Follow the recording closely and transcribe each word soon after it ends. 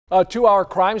A 2-hour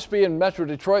crime spree in Metro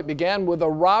Detroit began with a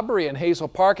robbery in Hazel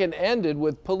Park and ended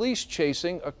with police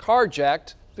chasing a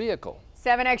carjacked vehicle.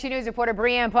 7 Action News reporter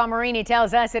Brianne Palmerini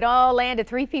tells us it all landed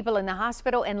 3 people in the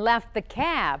hospital and left the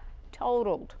cab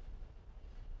totaled.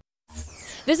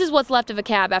 This is what's left of a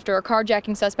cab after a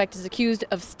carjacking suspect is accused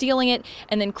of stealing it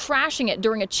and then crashing it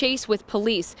during a chase with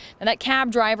police. And that cab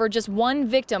driver, just one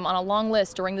victim on a long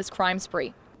list during this crime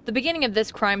spree. The beginning of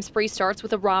this crime spree starts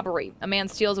with a robbery. A man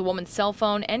steals a woman's cell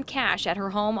phone and cash at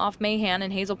her home off Mahan in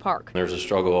Hazel Park. There's a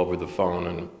struggle over the phone,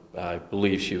 and I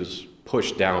believe she was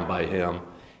pushed down by him,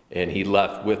 and he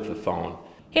left with the phone.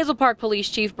 Hazel Park Police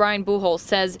Chief Brian Buchholz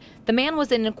says the man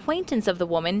was an acquaintance of the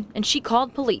woman, and she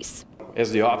called police.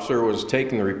 As the officer was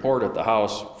taking the report at the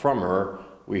house from her,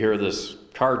 we hear this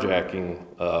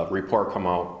carjacking report come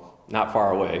out not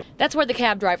far away. That's where the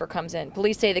cab driver comes in.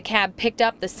 Police say the cab picked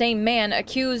up the same man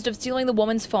accused of stealing the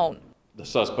woman's phone. The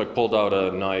suspect pulled out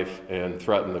a knife and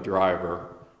threatened the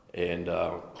driver and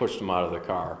pushed him out of the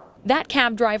car. That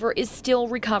cab driver is still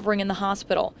recovering in the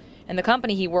hospital. And the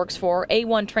company he works for,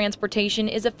 A1 Transportation,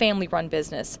 is a family-run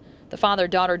business. The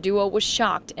father-daughter duo was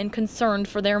shocked and concerned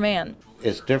for their man.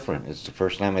 It's different. It's the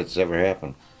first time it's ever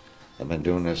happened. I've been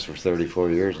doing this for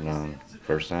 34 years now.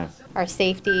 First time. Our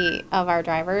safety of our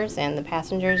drivers and the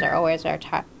passengers are always our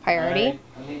top priority.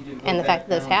 And the fact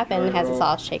that this happened has us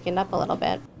all shaken up a little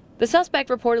bit. The suspect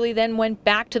reportedly then went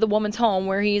back to the woman's home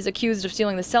where he is accused of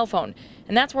stealing the cell phone.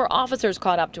 And that's where officers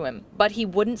caught up to him. But he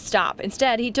wouldn't stop.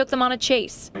 Instead, he took them on a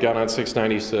chase. Got on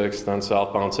 696, then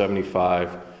southbound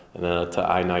 75, and then to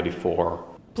I-94.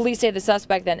 Police say the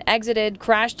suspect then exited,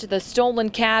 crashed the stolen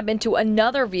cab into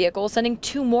another vehicle, sending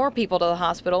 2 more people to the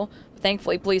hospital.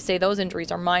 Thankfully, police say those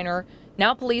injuries are minor.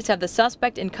 Now police have the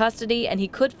suspect in custody and he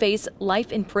could face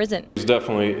life in prison. He's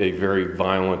definitely a very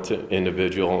violent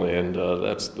individual, and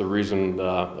that's the reason the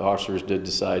officers did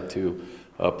decide to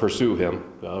pursue him.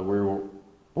 We were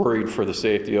worried for the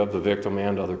safety of the victim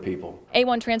and other people.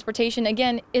 A1 Transportation,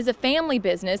 again, is a family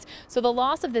business, so the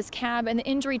loss of this cab and the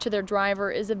injury to their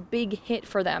driver is a big hit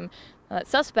for them. That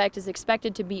suspect is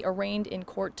expected to be arraigned in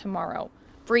court tomorrow.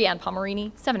 Brianne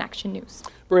Palmerini, 7 Action News.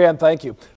 Brianne, thank you.